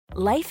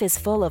Life is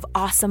full of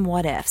awesome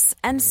what-ifs,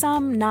 and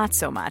some not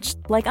so much,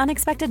 like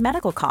unexpected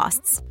medical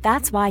costs.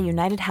 That's why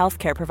United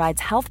Healthcare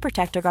provides Health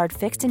Protector Guard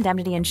fixed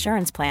indemnity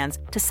insurance plans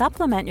to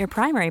supplement your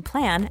primary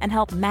plan and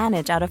help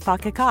manage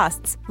out-of-pocket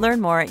costs.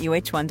 Learn more at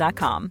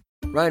UH1.com.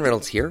 Ryan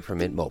Reynolds here from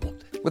Mint Mobile.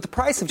 With the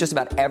price of just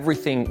about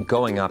everything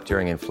going up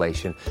during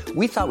inflation,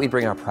 we thought we'd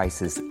bring our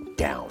prices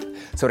down.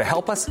 So to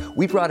help us,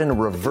 we brought in a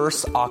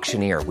reverse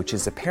auctioneer, which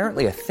is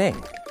apparently a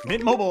thing.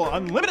 Mint Mobile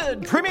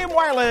Unlimited Premium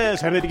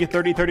Wireless. How to get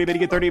 30, 30, how to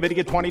get 30, how to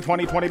get 20,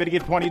 20, 20, how to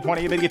get 20,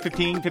 20, how to get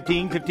 15,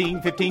 15,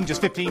 15, 15,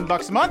 just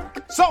 $15 a month?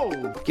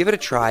 Sold! Give it a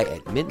try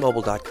at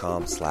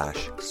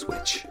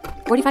mintmobile.com/switch.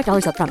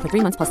 $45 up front for 3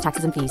 months plus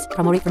taxes and fees.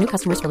 Promo rate for new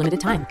customers for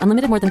limited time.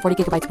 Unlimited more than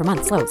 40 gigabytes per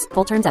month. Slows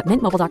full terms at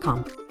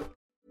mintmobile.com.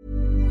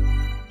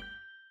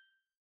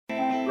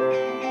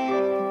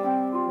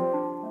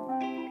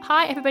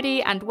 Hi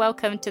everybody and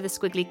welcome to the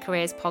Squiggly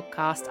Careers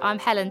podcast. I'm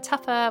Helen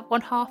Tupper,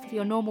 one half of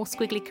your normal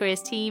Squiggly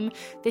Careers team.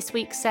 This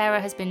week Sarah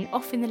has been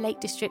off in the Lake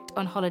District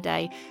on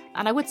holiday,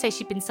 and I would say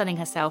she'd been sunning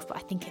herself, but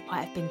I think it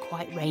might have been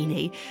quite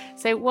rainy.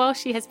 So while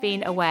she has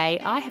been away,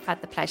 I have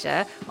had the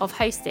pleasure of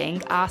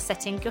hosting our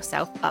Setting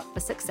Yourself Up for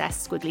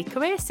Success Squiggly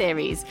Career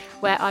series,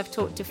 where I've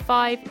talked to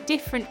 5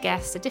 different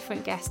guests, a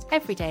different guest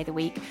every day of the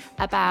week,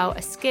 about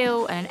a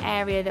skill and an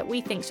area that we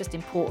think is just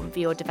important for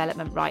your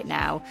development right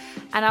now.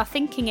 And our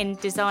thinking in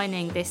designing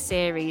this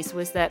series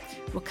was that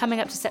we're coming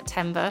up to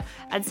September,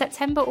 and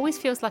September always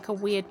feels like a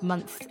weird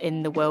month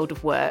in the world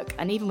of work.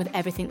 And even with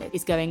everything that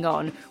is going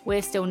on,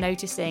 we're still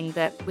noticing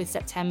that with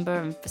September,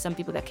 and for some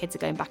people their kids are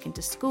going back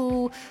into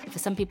school, for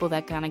some people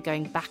they're kind of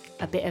going back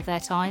a bit of their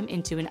time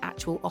into an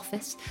actual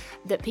office,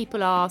 that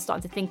people are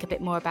starting to think a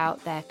bit more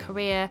about their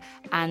career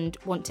and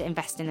want to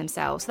invest in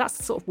themselves. So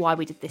that's sort of why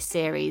we did this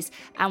series.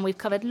 And we've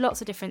covered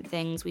lots of different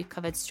things. We've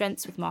covered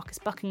strengths with Marcus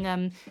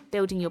Buckingham,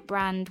 building your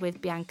brand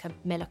with Bianca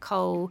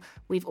Miller-Cole.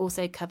 We've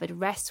also covered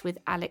rest with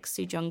Alex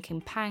Sujong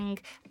Kim Pang,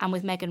 and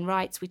with Megan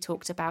Wright we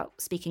talked about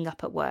speaking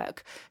up at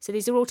work. So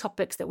these are all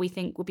topics that we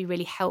think will be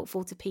really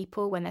helpful to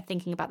people when they're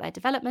thinking about their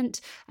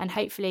development, and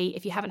hopefully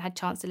if you haven't had a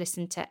chance to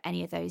listen to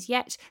any of those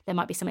yet, there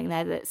might be something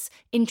there that's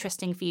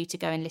interesting for you to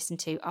go and listen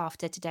to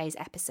after today's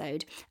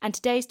episode. And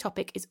today's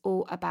topic is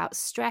all about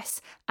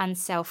stress and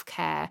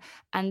self-care,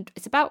 and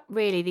it's about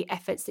really the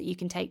efforts that you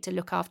can take to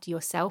look after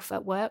yourself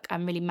at work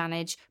and really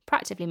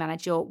practically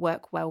manage your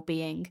work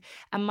well-being.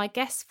 And my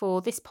guest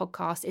for this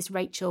podcast is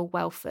Rachel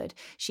Welford.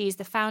 She is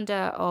the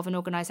founder of an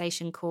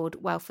organisation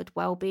called Welford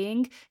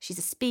Wellbeing. She's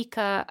a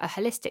speaker, a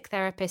holistic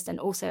therapist, and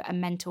also a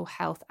mental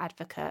health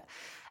advocate.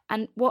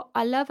 And what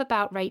I love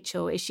about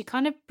Rachel is she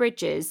kind of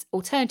bridges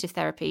alternative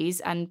therapies,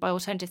 and by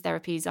alternative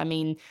therapies I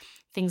mean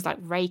things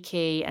like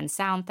Reiki and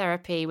sound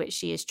therapy, which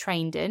she is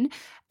trained in,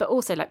 but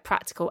also like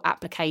practical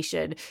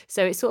application.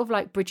 So it's sort of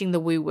like bridging the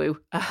woo-woo,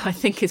 I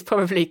think is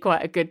probably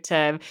quite a good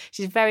term.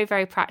 She's very,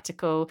 very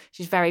practical.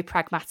 She's very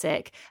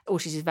pragmatic, or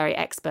she's very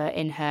expert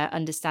in her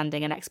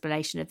understanding and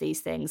explanation of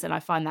these things. And I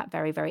find that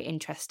very, very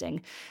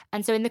interesting.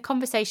 And so in the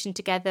conversation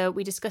together,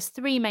 we discussed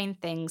 3 main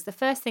things. The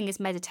first thing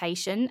is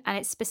meditation, and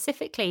it's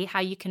specifically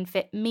how you can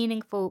fit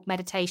meaningful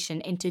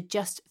meditation into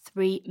just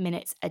 3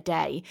 minutes a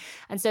day.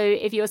 And so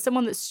if you're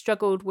someone that's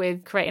struggled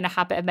with creating a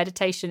habit of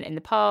meditation in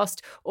the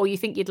past, or you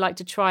think you'd like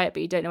to try it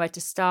but you don't know where to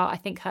start, I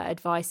think her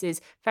advice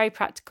is very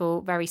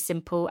practical, very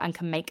simple, and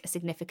can make a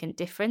significant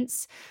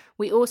difference.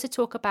 We also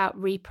talk about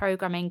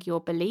reprogramming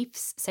your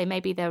beliefs. So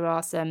maybe there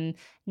are some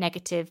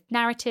negative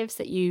narratives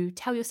that you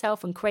tell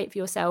yourself and create for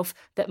yourself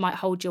that might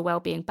hold your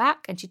well-being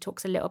back, and she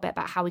talks a little bit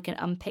about how we can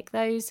unpick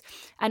those,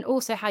 and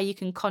also how you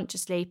can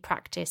consciously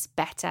practice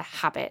better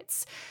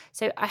habits.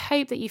 So I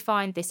hope that you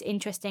find this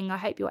interesting. I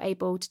hope you're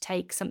able to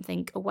take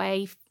something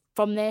away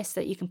from this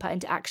that you can put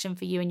into action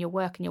for you and your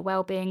work and your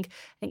well-being.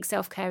 I think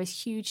self-care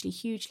is hugely,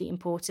 hugely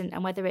important,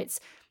 and whether it's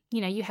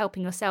you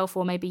helping yourself,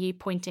 or maybe you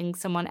pointing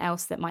someone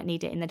else that might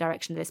need it in the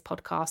direction of this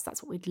podcast,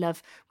 that's what we'd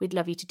love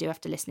you to do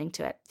after listening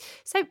to it.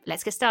 So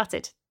let's get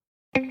started.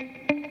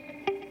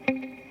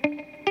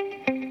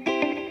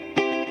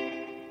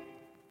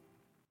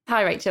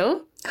 Hi,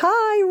 Rachel.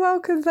 Hi,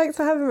 welcome. Thanks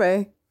for having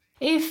me.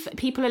 If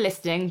people are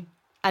listening,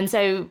 and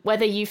so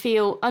whether you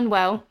feel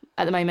unwell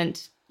at the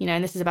moment,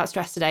 and this is about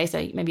stress today, so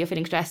maybe you're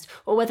feeling stressed,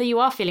 or whether you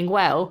are feeling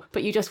well,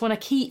 but you just want to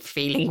keep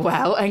feeling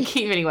well and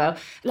keep feeling well.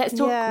 Let's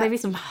talk maybe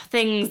some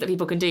things that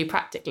people can do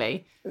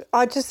practically.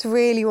 I just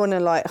really want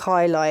to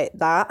highlight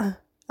that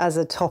as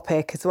a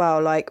topic as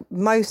well. Like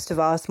most of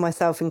us,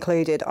 myself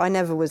included, I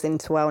never was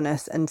into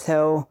wellness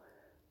until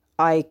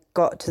I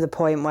got to the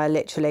point where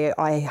literally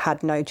I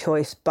had no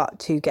choice but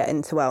to get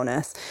into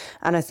wellness.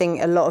 And I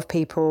think a lot of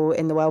people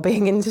in the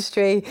wellbeing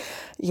industry,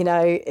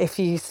 if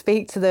you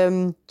speak to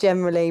them,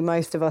 generally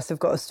most of us have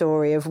got a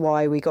story of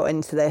why we got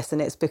into this,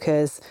 and it's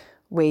because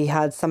we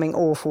had something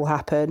awful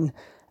happen,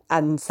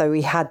 and so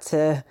we had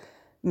to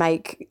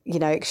make,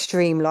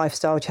 extreme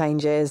lifestyle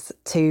changes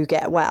to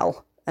get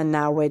well. And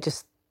now we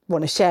just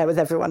want to share with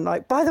everyone,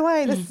 by the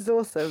way, this is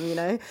awesome,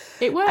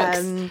 It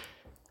works.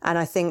 And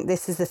I think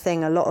this is the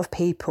thing, a lot of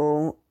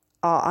people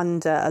are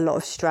under a lot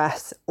of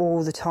stress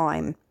all the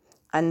time.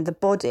 And the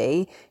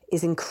body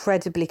is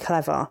incredibly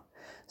clever.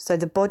 So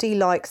the body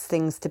likes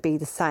things to be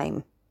the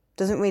same.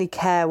 Doesn't really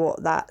care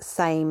what that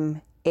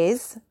same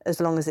is, as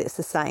long as it's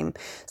the same.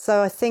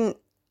 So I think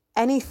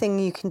anything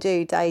you can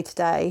do day to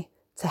day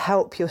to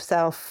help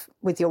yourself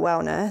with your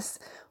wellness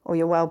or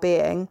your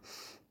well-being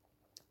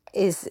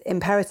is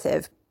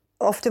imperative.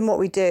 Often what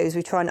we do is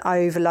we try and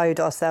overload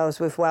ourselves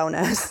with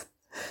wellness.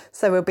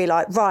 So we'll be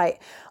like, right,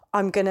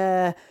 I'm going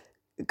to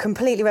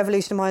completely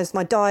revolutionise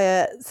my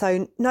diet.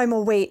 So no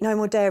more wheat, no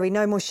more dairy,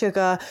 no more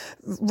sugar,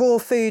 raw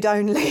food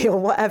only, or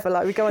whatever.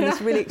 Like we go on this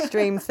really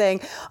extreme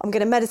thing. I'm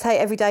going to meditate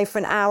every day for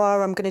an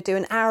hour. I'm going to do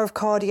an hour of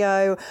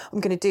cardio.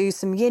 I'm going to do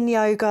some yin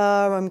yoga.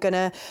 I'm going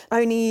to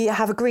only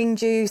have a green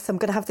juice. I'm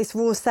going to have this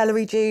raw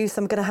celery juice.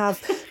 I'm going to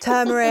have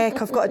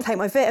turmeric. I've got to take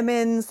my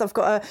vitamins. I've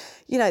got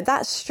to,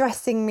 that's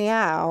stressing me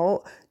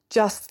out.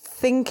 Just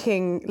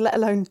thinking, let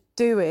alone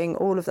doing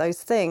all of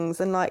those things.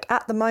 And like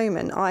at the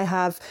moment, I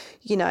have,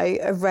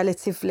 a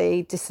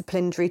relatively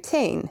disciplined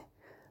routine.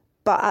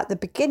 But at the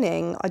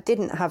beginning, I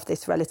didn't have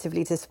this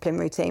relatively disciplined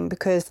routine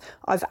because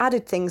I've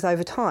added things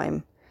over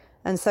time.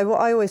 And so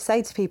what I always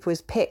say to people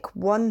is pick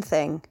one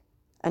thing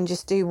and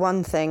just do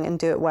one thing and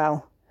do it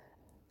well.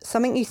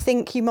 Something you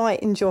think you might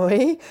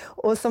enjoy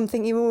or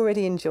something you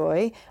already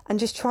enjoy,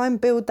 and just try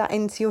and build that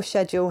into your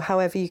schedule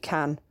however you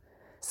can.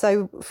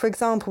 So, for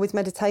example, with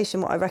meditation,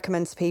 what I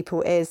recommend to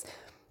people is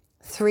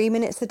 3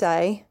 minutes a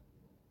day,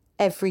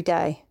 every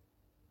day.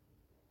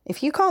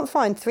 If you can't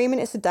find 3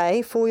 minutes a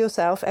day for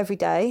yourself every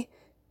day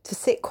to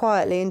sit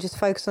quietly and just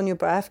focus on your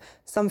breath,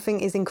 something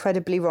is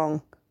incredibly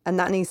wrong, and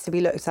that needs to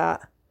be looked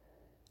at.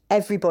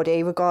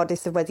 Everybody,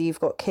 regardless of whether you've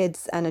got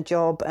kids and a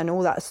job and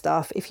all that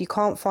stuff, if you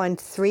can't find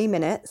 3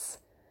 minutes,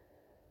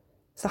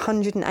 it's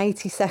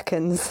 180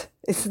 seconds.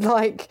 It's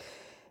like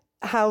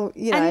how,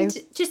 And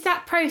just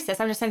that process,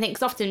 I'm just trying to think,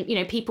 because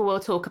often, people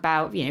will talk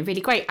about, really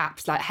great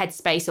apps like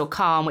Headspace or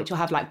Calm, which will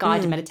have like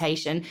guided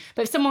meditation.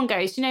 But if someone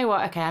goes, you know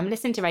what, okay, I'm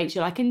listening to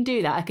Rachel, I can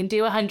do that. I can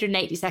do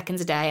 180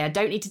 seconds a day. I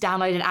don't need to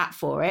download an app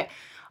for it.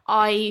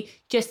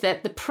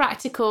 That the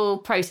practical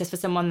process for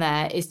someone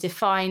there is to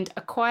find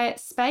a quiet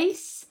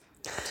space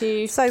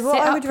to So what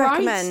I would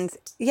recommend,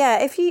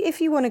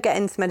 if you want to get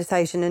into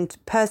meditation, and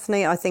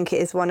personally, I think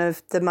it is one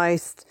of the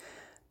most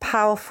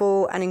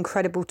powerful and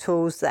incredible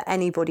tools that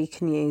anybody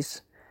can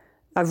use.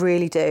 I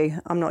really do.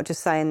 I'm not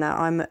just saying that.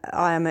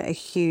 I am a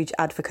huge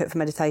advocate for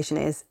meditation.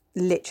 It has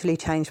literally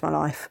changed my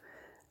life.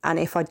 And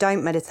if I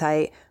don't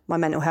meditate, my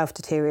mental health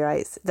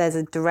deteriorates. There's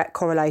a direct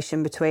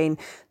correlation between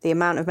the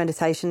amount of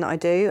meditation that I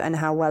do and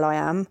how well I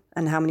am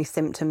and how many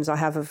symptoms I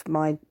have of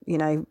my,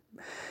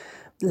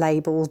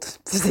 labelled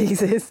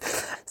diseases.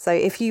 So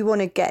if you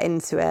want to get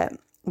into it,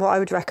 what I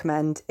would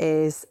recommend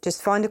is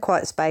just find a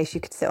quiet space.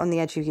 You could sit on the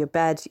edge of your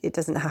bed. It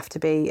doesn't have to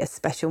be a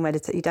special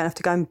meditation. You don't have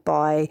to go and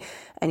buy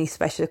any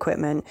special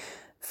equipment.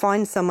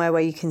 Find somewhere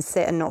where you can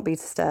sit and not be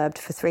disturbed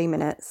for 3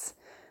 minutes.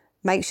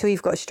 Make sure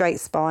you've got a straight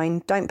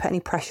spine. Don't put any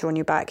pressure on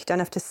your back. You don't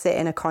have to sit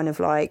in a kind of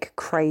like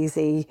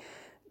crazy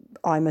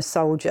I'm a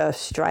soldier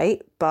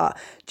straight, but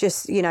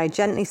just,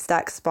 gently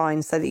stack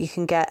spine so that you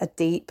can get a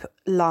deep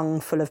lung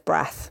full of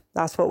breath.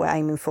 That's what we're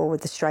aiming for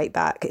with the straight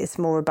back. It's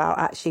more about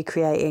actually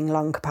creating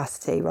lung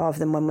capacity rather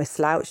than when we're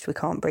slouched, we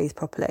can't breathe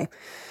properly.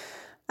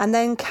 And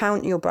then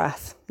count your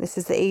breath. This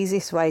is the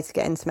easiest way to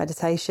get into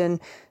meditation.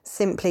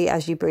 Simply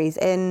as you breathe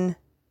in,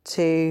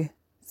 2,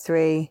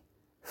 3,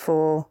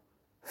 4,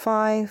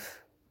 5.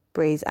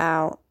 Breathe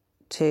out,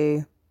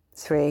 2,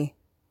 3,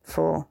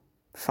 4,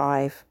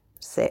 5,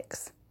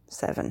 6,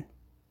 7.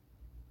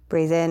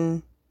 Breathe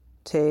in,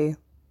 2,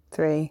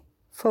 3,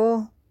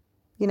 4.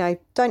 You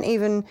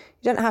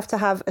don't have to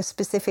have a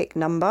specific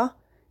number.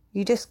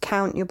 You just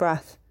count your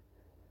breath.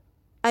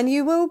 And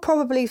you will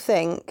probably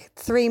think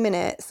 3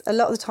 minutes, a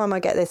lot of the time I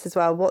get this as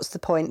well, what's the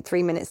point?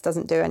 3 minutes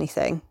doesn't do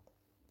anything.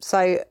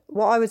 So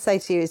what I would say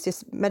to you is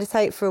just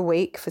meditate for a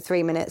week for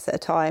 3 minutes at a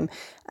time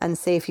and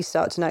see if you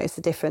start to notice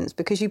the difference,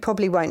 because you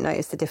probably won't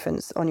notice the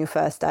difference on your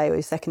first day or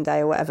your second day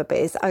or whatever, but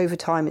it's over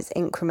time, it's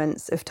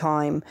increments of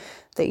time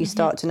that you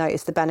start to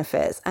notice the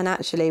benefits. And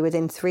actually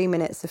within 3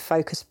 minutes of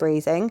focused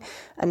breathing,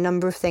 a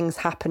number of things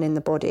happen in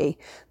the body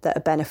that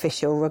are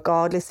beneficial,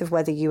 regardless of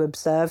whether you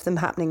observe them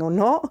happening or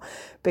not,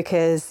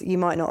 because you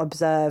might not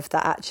observe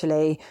that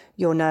actually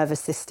your nervous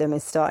system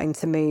is starting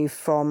to move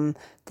from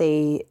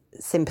the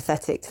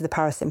sympathetic to the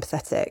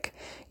parasympathetic.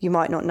 You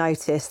might not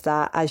notice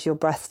that as your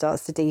breath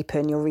starts to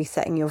deepen, you're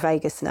resetting your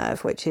vagus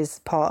nerve, which is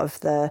part of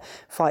the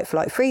fight,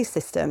 flight, freeze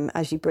system.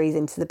 As you breathe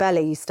into the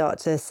belly, you start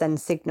to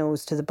send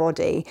signals to the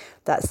body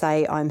that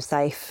say, I'm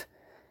safe,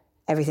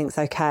 everything's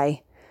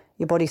okay.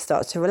 Your body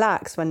starts to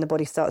relax. When the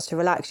body starts to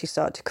relax, you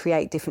start to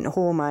create different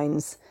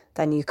hormones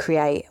than you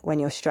create when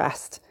you're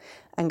stressed.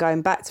 And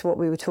going back to what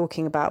we were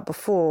talking about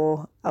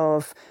before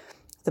of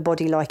the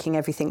body liking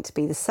everything to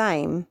be the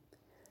same,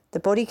 the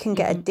body can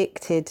get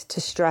addicted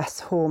to stress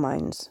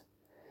hormones.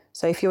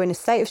 So if you're in a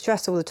state of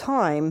stress all the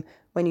time,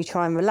 when you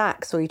try and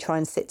relax or you try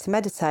and sit to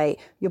meditate,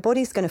 your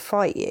body's going to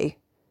fight you.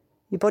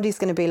 Your body's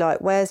going to be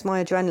like, where's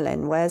my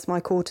adrenaline? Where's my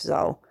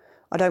cortisol?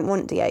 I don't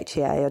want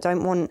DHEA, I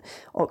don't want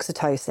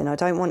oxytocin, I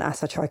don't want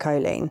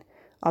acetylcholine.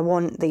 I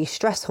want the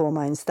stress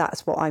hormones.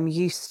 That's what I'm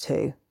used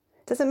to.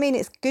 Doesn't mean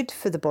it's good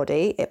for the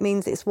body. It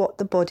means it's what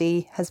the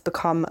body has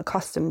become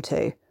accustomed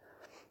to.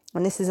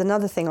 And this is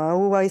another thing I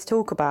always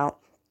talk about.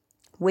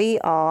 We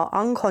are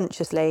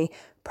unconsciously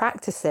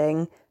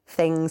practicing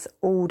things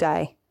all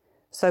day.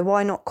 So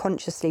why not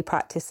consciously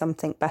practice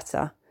something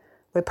better?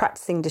 We're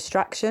practicing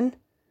distraction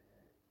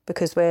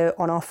because we're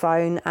on our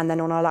phone and then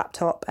on our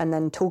laptop and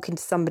then talking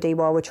to somebody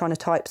while we're trying to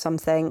type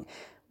something.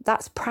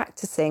 That's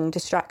practicing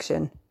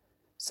distraction.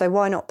 So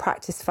why not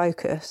practice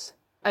focus?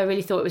 I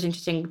really thought it was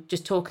interesting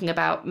just talking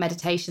about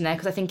meditation there,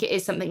 because I think it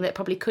is something that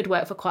probably could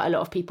work for quite a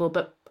lot of people,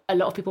 but a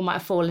lot of people might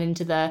have fallen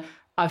into the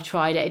I've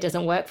tried it, it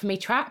doesn't work for me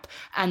trap.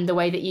 And the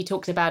way that you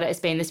talked about it as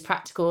being this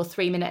practical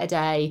 3 minute a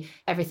day,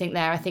 everything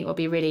there, I think will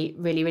be really,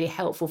 really, really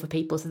helpful for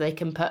people so they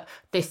can put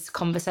this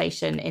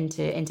conversation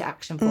into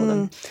action for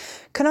them.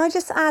 Can I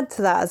just add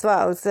to that as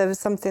well? So there was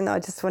something that I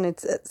just wanted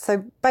to...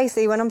 So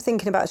basically, when I'm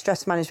thinking about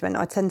stress management,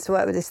 I tend to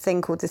work with this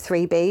thing called the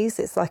 3 Bs.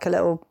 It's like a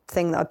little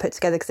thing that I put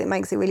together because it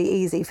makes it really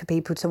easy for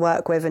people to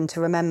work with and to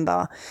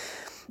remember.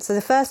 So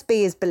the first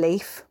B is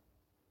belief.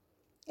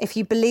 If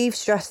you believe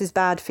stress is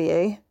bad for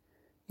you,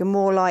 you're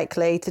more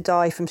likely to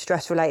die from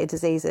stress-related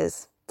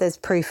diseases. There's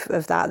proof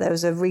of that. There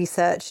was a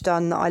research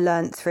done that I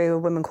learnt through a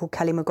woman called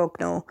Kelly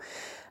McGognall,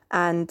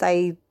 and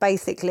they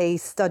basically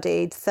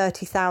studied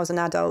 30,000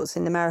 adults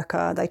in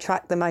America. They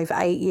tracked them over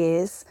 8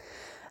 years,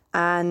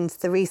 and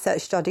the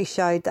research study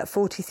showed that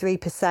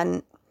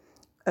 43%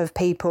 of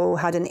people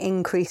had an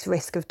increased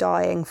risk of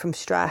dying from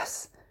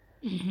stress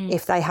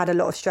if they had a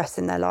lot of stress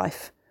in their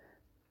life.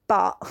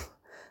 But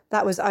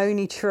that was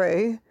only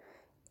true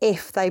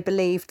if they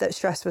believed that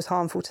stress was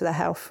harmful to their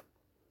health.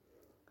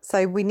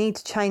 So we need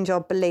to change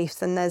our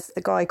beliefs. And there's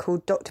a guy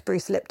called Dr.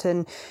 Bruce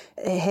Lipton,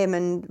 him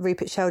and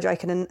Rupert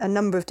Sheldrake and a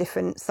number of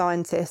different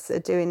scientists are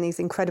doing these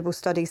incredible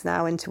studies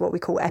now into what we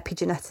call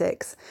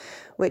epigenetics,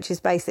 which is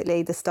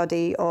basically the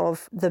study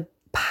of the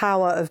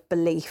power of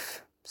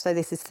belief. So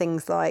this is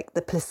things like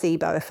the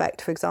placebo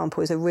effect, for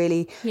example, is a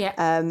really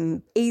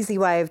easy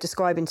way of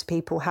describing to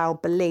people how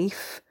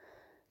belief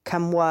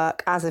can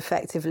work as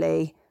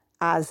effectively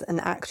as an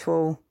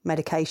actual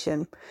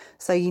medication.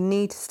 So you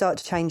need to start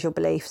to change your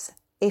beliefs.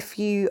 If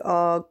you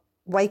are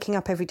waking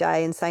up every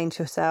day and saying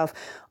to yourself,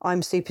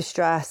 I'm super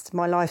stressed,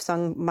 my life's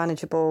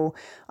unmanageable,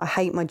 I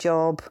hate my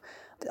job,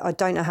 I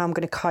don't know how I'm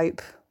going to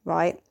cope,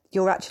 right?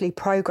 You're actually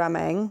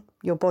programming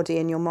your body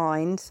and your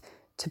mind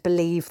to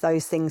believe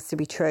those things to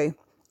be true.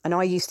 And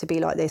I used to be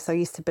like this. I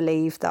used to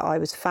believe that I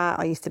was fat.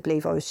 I used to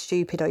believe I was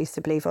stupid. I used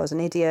to believe I was an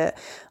idiot.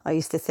 I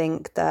used to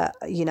think that,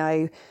 you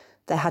know,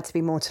 there had to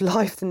be more to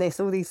life than this,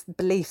 all these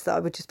beliefs that I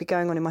would just be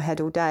going on in my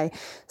head all day.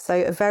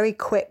 So a very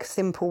quick,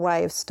 simple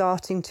way of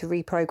starting to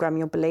reprogram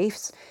your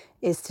beliefs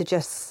is to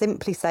just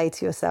simply say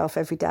to yourself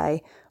every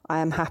day, I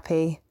am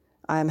happy,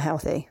 I am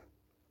healthy,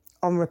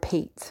 on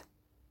repeat.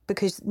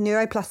 Because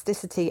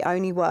neuroplasticity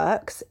only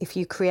works if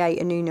you create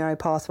a new neural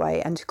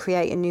pathway. And to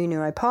create a new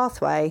neural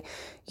pathway,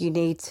 you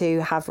need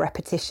to have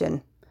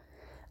repetition.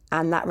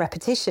 And that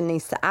repetition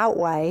needs to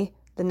outweigh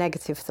the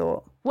negative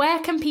thought. Where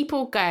can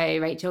people go,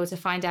 Rachel, to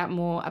find out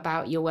more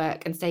about your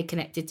work and stay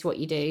connected to what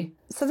you do?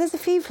 So there's a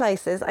few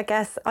places, I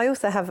guess. I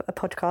also have a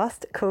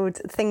podcast called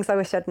Things I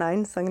Wish I'd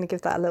Known, so I'm going to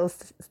give that a little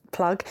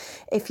plug.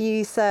 If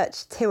you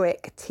search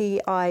Tiwik,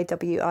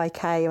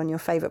 Tiwik, on your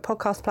favourite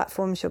podcast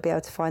platforms, you'll be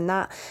able to find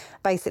that.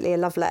 Basically a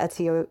love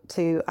letter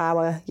to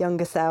our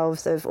younger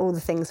selves of all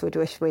the things we'd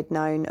wish we'd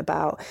known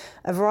about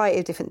a variety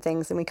of different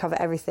things, and we cover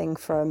everything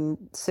from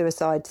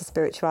suicide to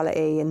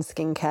spirituality and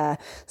skincare,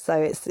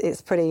 so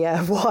it's pretty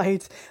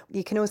wide.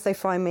 You can also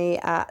find me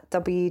at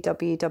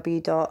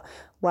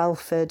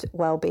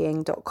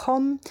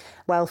www.welfordwellbeing.com.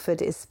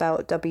 Welford is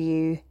spelled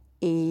WELFORD,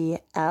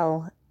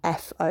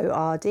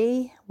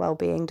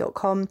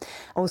 wellbeing.com.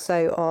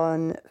 Also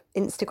on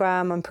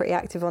Instagram, I'm pretty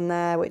active on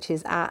there, which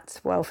is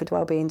at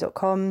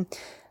welfordwellbeing.com.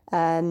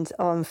 And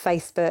on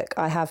Facebook,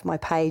 I have my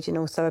page and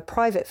also a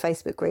private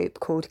Facebook group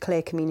called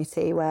Clear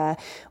Community, where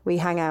we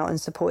hang out and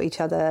support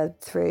each other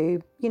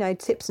through, you know,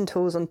 tips and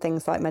tools on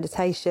things like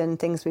meditation,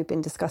 things we've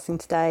been discussing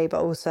today, but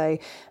also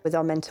with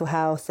our mental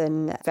health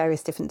and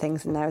various different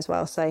things in there as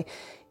well. So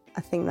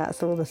I think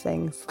that's all the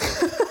things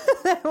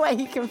where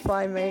you can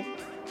find me.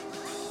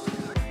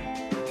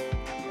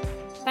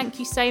 Thank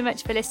you so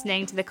much for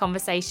listening to the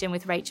conversation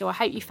with Rachel. I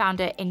hope you found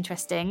it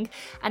interesting.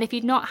 And if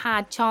you've not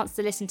had a chance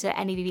to listen to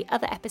any of the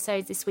other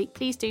episodes this week,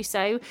 please do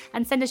so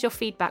and send us your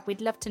feedback. We'd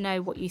love to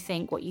know what you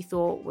think, what you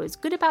thought was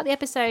good about the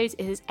episodes.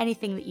 If there's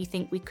anything that you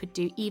think we could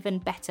do even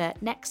better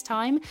next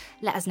time,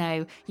 let us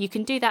know. You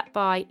can do that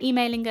by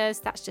emailing us.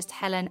 That's just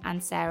Helen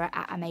and Sarah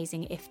at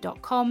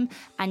amazingif.com.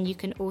 And you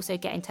can also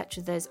get in touch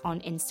with us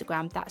on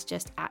Instagram. That's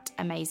just at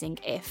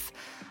amazingif.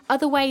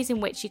 Other ways in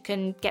which you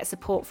can get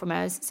support from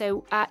us.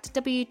 So at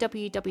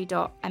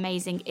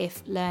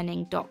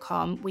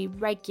www.amazingiflearning.com, we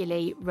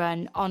regularly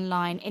run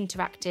online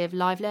interactive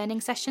live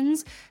learning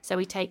sessions. So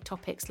we take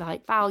topics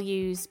like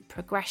values,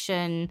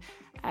 progression,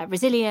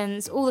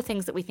 resilience, all the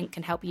things that we think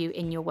can help you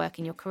in your work,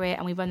 in your career.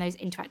 And we run those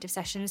interactive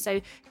sessions.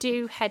 So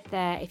do head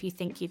there if you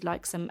think you'd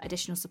like some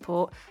additional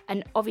support.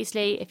 And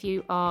obviously, if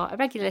you are a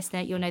regular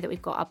listener, you'll know that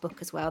we've got our book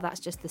as well. That's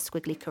just The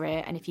Squiggly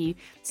Career. And if you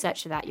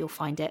search for that, you'll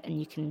find it, and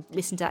you can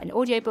listen to that in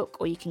audiobook,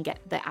 or you can get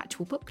the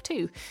actual book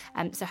too.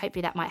 So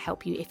hopefully that might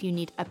help you if you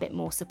need a bit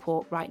more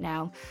support right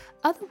now.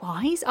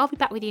 Otherwise, I'll be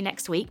back with you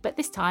next week, but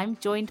this time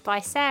joined by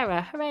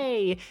Sarah.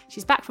 Hooray!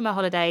 She's back from her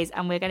holidays,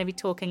 and we're going to be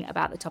talking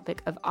about the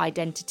topic of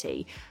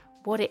identity.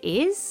 What it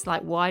is,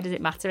 like why does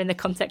it matter in the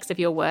context of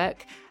your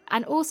work,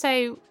 and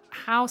also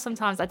how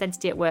sometimes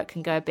identity at work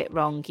can go a bit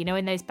wrong. You know,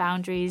 when those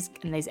boundaries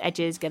and those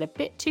edges get a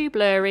bit too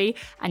blurry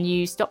and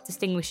you stop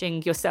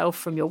distinguishing yourself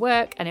from your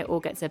work, and it all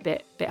gets a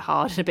bit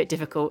hard and a bit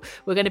difficult.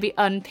 We're going to be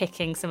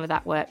unpicking some of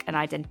that work and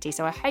identity.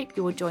 So I hope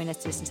you will join us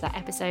to listen to that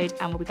episode,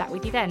 and we'll be back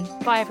with you then.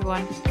 Bye,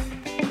 everyone.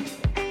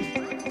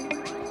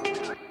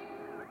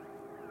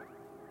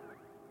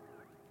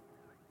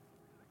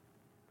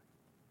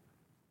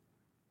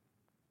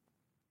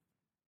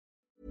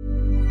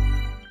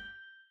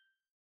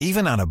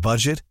 Even on a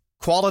budget,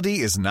 quality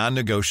is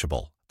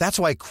non-negotiable. That's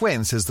why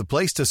Quince is the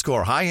place to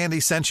score high-end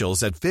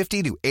essentials at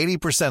 50 to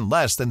 80%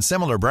 less than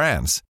similar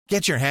brands.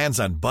 Get your hands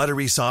on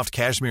buttery soft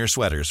cashmere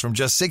sweaters from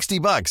just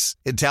 $60,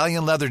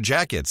 Italian leather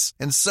jackets,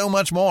 and so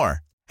much more.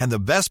 And the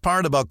best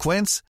part about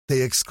Quince,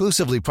 they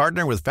exclusively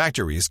partner with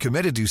factories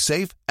committed to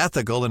safe,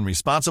 ethical, and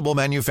responsible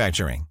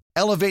manufacturing.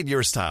 Elevate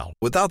your style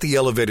without the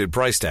elevated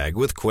price tag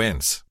with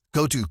Quince.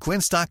 Go to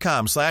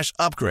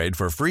quince.com/upgrade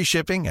for free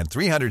shipping and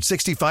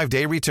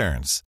 365-day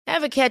returns.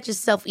 Ever catch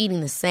yourself eating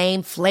the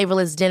same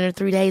flavorless dinner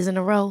 3 days in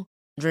a row?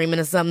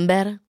 Dreaming of something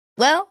better?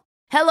 Well,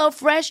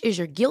 HelloFresh is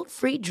your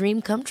guilt-free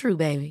dream come true,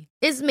 baby.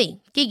 It's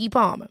me, Keke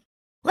Palmer.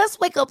 Let's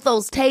wake up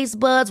those taste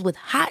buds with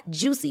hot,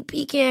 juicy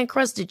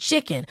pecan-crusted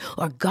chicken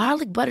or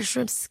garlic butter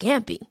shrimp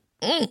scampi.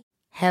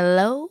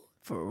 Hello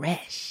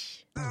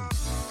Fresh.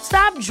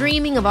 Stop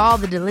dreaming of all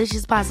the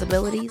delicious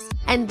possibilities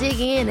and dig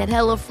in at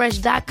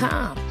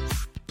HelloFresh.com.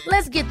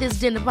 Let's get this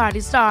dinner party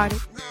started.